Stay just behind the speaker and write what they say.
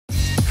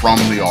From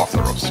the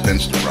author of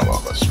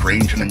Spinsterella, the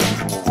strange and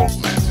unusual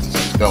romance and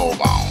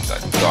spellbound,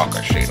 a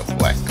darker shade of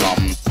black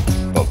comes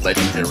the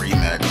legendary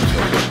Magic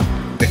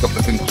Children. Pick up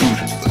the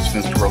conclusions of the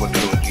Spinsterella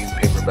trilogy in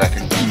paperback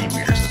and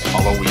e-readers this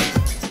Halloween.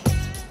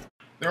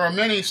 There are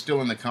many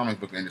still in the comic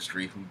book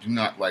industry who do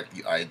not like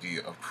the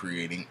idea of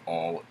creating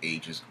all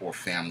ages or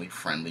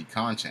family-friendly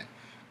content.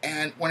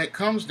 And when it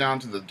comes down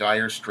to the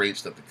dire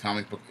straits that the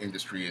comic book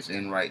industry is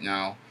in right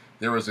now,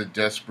 there is a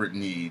desperate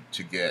need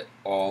to get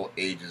all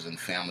ages and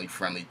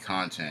family-friendly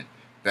content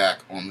back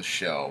on the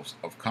shelves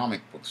of comic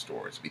book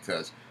stores,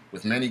 because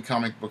with many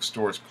comic book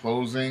stores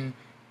closing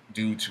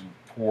due to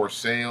poor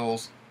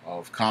sales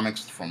of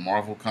comics from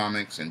Marvel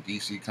Comics and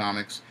DC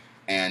Comics,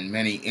 and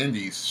many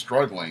indies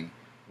struggling,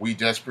 we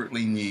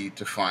desperately need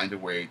to find a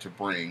way to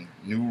bring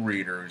new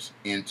readers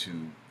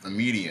into the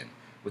median.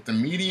 With the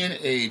median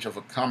age of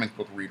a comic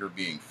book reader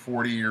being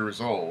 40 years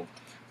old,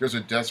 there's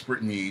a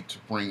desperate need to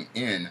bring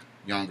in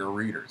younger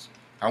readers.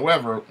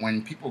 However,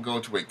 when people go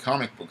to a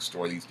comic book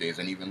store these days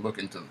and even look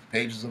into the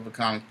pages of a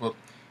comic book,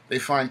 they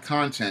find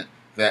content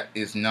that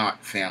is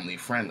not family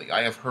friendly.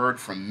 I have heard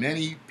from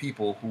many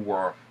people who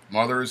are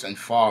mothers and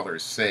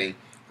fathers say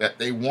that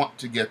they want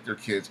to get their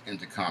kids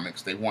into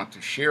comics, they want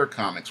to share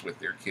comics with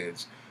their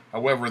kids.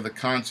 However, the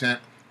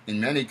content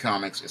in many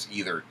comics is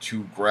either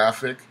too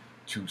graphic,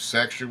 too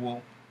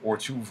sexual, or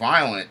too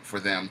violent for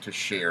them to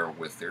share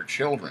with their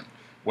children.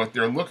 What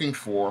they're looking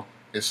for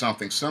is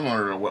something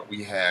similar to what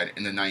we had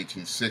in the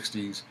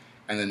 1960s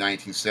and the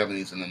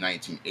 1970s and the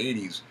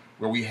 1980s,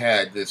 where we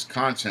had this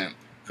content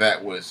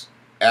that was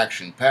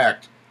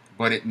action-packed,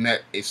 but it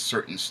met a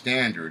certain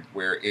standard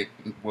where it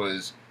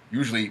was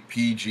usually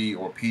PG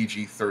or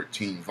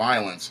PG-13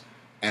 violence,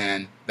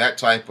 and that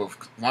type of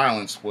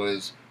violence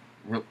was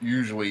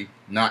usually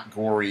not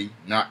gory,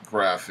 not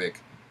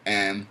graphic,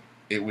 and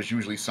it was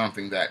usually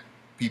something that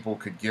people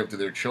could give to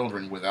their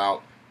children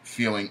without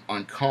feeling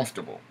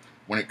uncomfortable.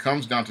 When it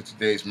comes down to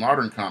today's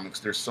modern comics,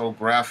 they're so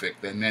graphic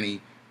that many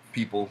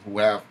people who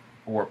are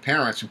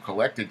parents who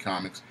collected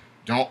comics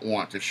don't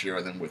want to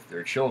share them with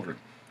their children.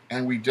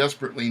 And we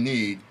desperately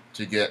need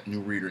to get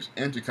new readers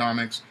into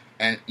comics,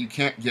 and you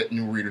can't get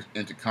new readers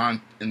into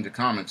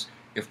comics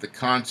if the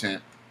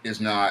content is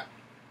not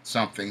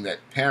something that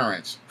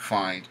parents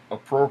find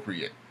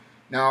appropriate.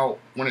 Now,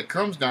 when it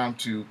comes down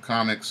to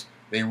comics,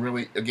 we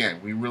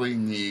really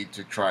need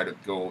to try to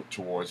go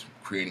towards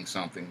creating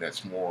something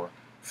that's more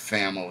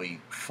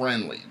family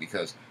friendly,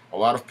 because a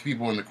lot of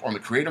people on the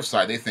creative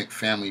side, they think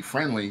family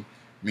friendly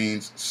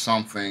means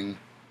something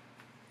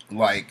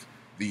like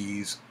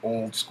these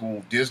old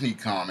school Disney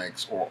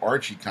comics or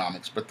Archie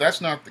comics, but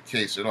that's not the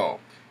case at all.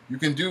 You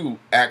can do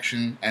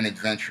action and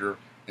adventure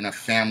in a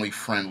family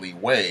friendly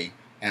way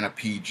and a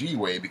PG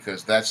way,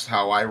 because that's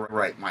how I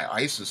write my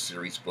ISIS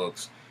series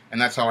books,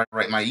 and that's how I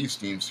write my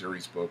E-Steam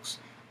series books.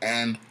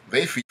 And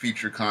they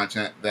feature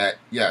content that,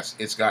 yes,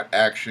 it's got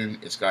action,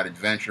 it's got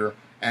adventure,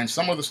 and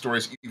some of the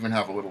stories even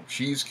have a little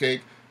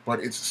cheesecake, but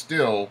it's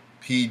still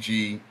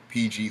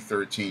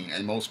PG-13,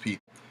 and most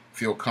people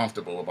feel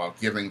comfortable about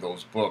giving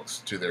those books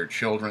to their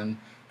children,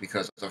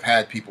 because I've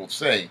had people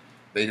say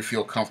they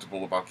feel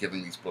comfortable about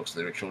giving these books to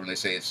their children. They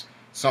say it's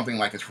something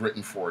like it's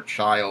written for a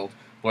child,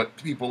 but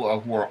people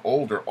who are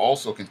older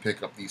also can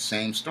pick up these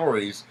same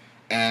stories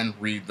and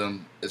read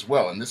them as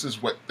well. And this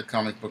is what the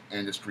comic book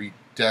industry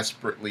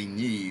desperately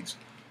needs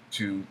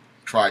to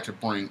try to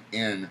bring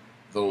in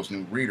those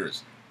new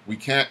readers. We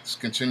can't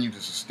continue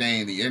to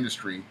sustain the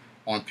industry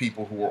on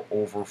people who are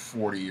over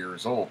 40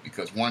 years old,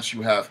 because once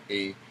you have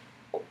a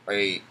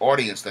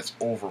audience that's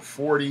over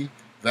 40,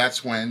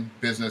 that's when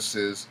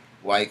businesses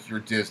like your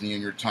Disney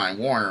and your Time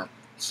Warner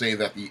say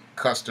that the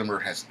customer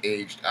has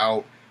aged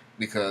out,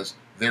 because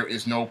there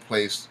is no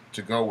place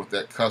to go with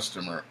that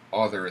customer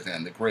other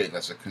than the grave.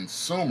 As a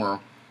consumer,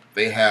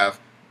 they're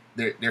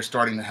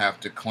starting to have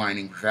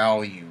declining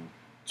value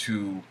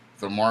to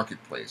the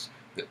marketplace.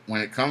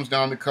 When it comes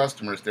down to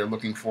customers, they're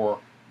looking for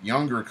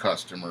younger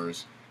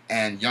customers,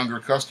 and younger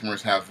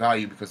customers have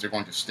value because they're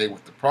going to stay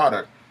with the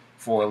product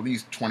for at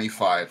least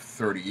 25,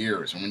 30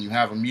 years. And when you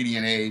have a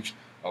median age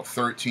of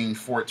 13,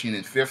 14,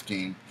 and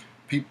 15,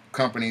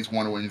 companies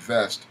want to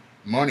invest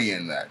money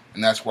in that.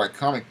 And that's why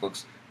comic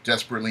books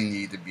desperately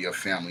need to be a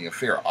family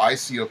affair. I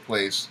see a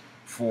place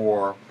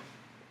for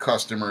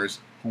customers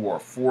who are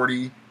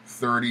 40,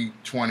 30,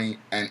 20,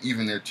 and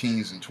even their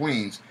teens and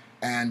tweens,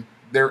 and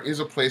there is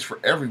a place for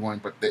everyone,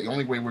 but the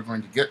only way we're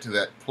going to get to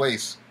that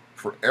place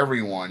for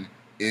everyone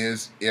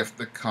is if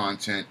the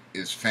content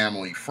is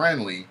family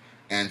friendly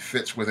and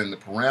fits within the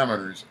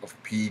parameters of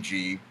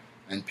PG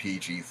and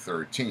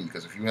PG-13.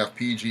 Because if you have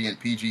PG and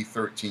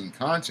PG-13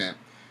 content,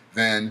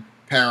 then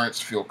parents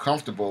feel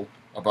comfortable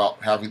about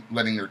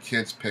letting their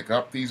kids pick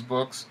up these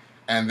books,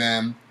 and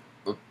then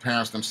the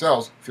parents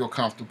themselves feel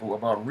comfortable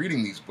about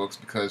reading these books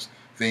because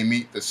they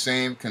meet the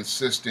same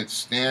consistent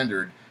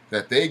standard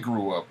that they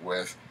grew up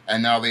with,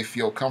 and now they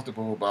feel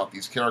comfortable about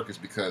these characters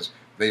because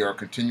they are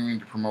continuing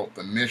to promote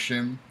the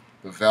mission,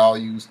 the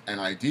values, and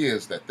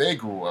ideas that they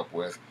grew up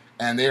with,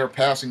 and they are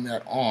passing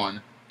that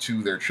on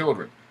to their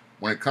children.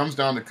 when it comes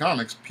down to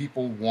comics,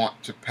 people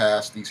want to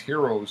pass these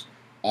heroes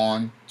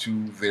on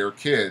to their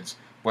kids.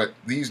 But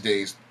these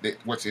days,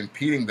 what's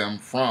impeding them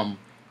from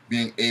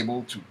being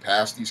able to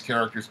pass these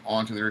characters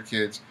on to their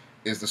kids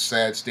is the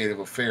sad state of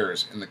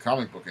affairs in the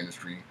comic book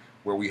industry,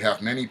 where we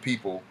have many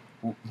people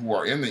who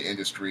are in the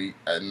industry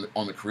and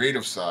on the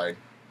creative side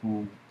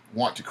who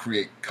want to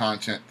create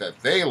content that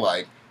they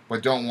like,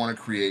 but don't want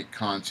to create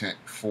content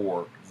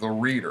for the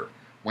reader.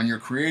 When you're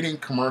creating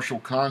commercial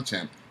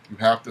content, you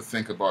have to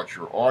think about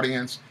your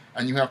audience,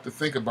 and you have to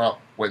think about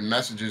what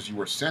messages you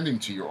are sending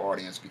to your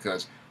audience,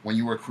 because when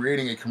you are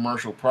creating a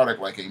commercial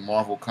product like a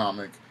Marvel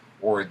comic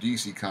or a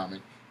DC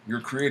comic, you're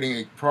creating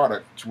a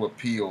product to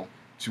appeal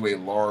to a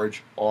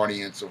large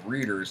audience of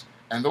readers,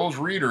 and those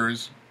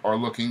readers are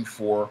looking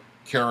for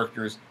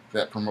characters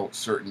that promote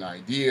certain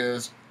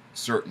ideas,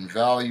 certain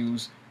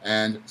values,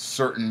 and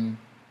certain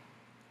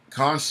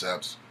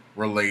concepts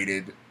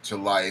related to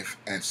life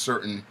and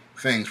certain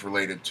things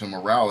related to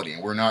morality.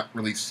 And we're not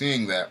really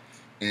seeing that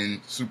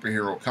in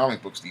superhero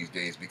comic books these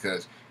days,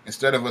 because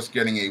instead of us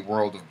getting a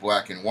world of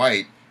black and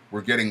white,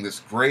 we're getting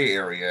this gray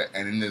area,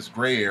 and in this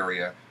gray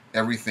area,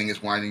 everything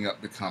is winding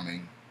up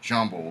becoming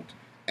jumbled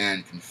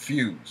and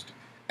confused.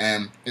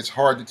 And it's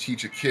hard to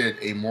teach a kid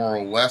a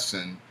moral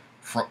lesson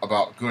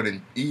about good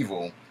and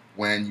evil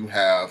when you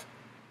have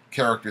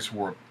characters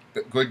who are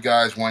good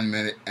guys one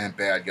minute and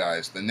bad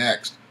guys the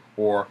next,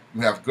 or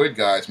you have good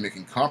guys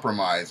making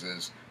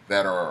compromises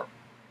that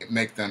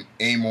make them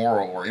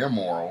amoral or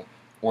immoral,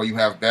 or you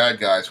have bad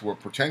guys who are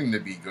pretending to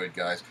be good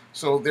guys.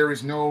 So there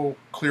is no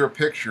clear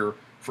picture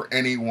for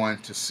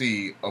anyone to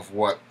see of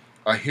what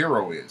a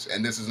hero is.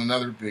 And this is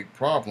another big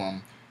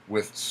problem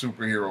with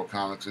superhero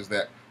comics, is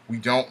that we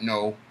don't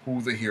know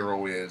who the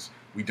hero is,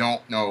 we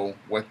don't know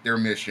what their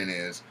mission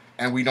is,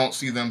 and we don't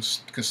see them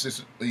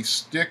consistently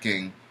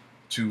sticking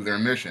to their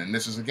mission. And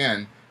this is,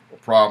 again, a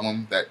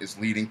problem that is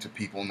leading to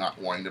people not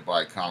wanting to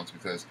buy comics,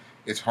 because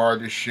it's hard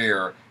to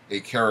share a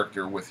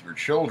character with your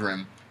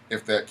children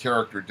if that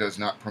character does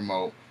not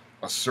promote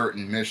a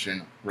certain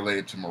mission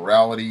related to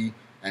morality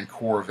and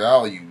core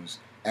values.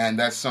 And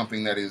that's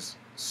something that is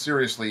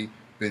seriously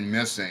been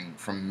missing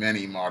from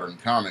many modern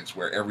comics,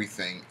 where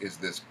everything is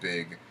this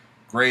big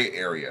gray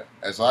area.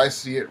 As I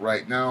see it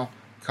right now,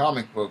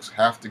 comic books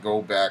have to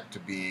go back to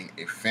being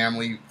a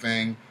family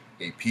thing,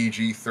 a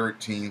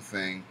PG-13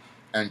 thing,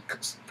 and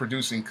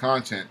producing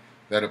content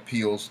that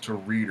appeals to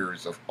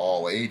readers of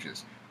all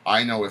ages.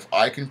 I know if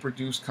I can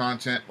produce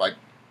content like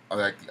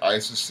the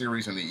ISIS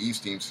series and the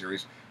E-Steam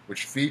series,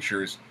 which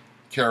features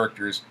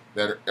characters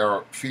that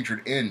are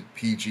featured in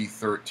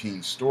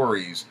PG-13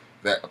 stories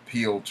that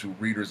appeal to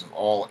readers of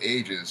all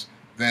ages,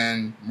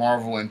 then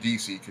Marvel and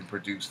DC can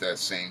produce that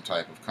same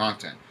type of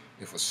content.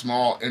 If a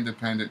small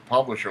independent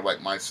publisher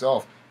like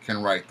myself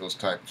can write those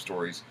type of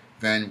stories,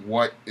 then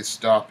what is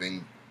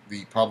stopping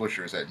the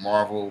publishers at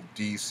Marvel,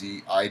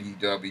 DC,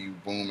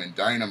 IDW, Boom, and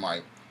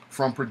Dynamite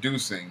from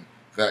producing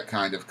that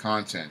kind of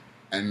content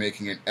and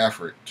making an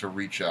effort to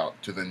reach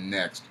out to the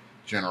next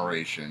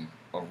generation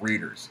of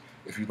readers?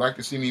 If you'd like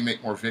to see me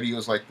make more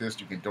videos like this,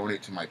 you can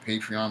donate to my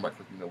Patreon by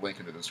clicking the link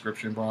in the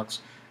description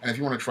box. And if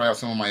you want to try out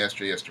some of my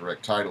SJS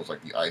Direct titles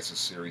like the ISIS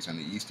series and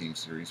the E-Steam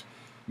series,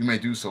 you may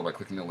do so by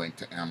clicking the link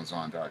to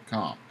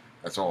Amazon.com.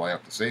 That's all I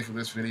have to say for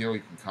this video.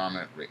 You can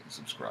comment, rate, and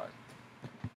subscribe.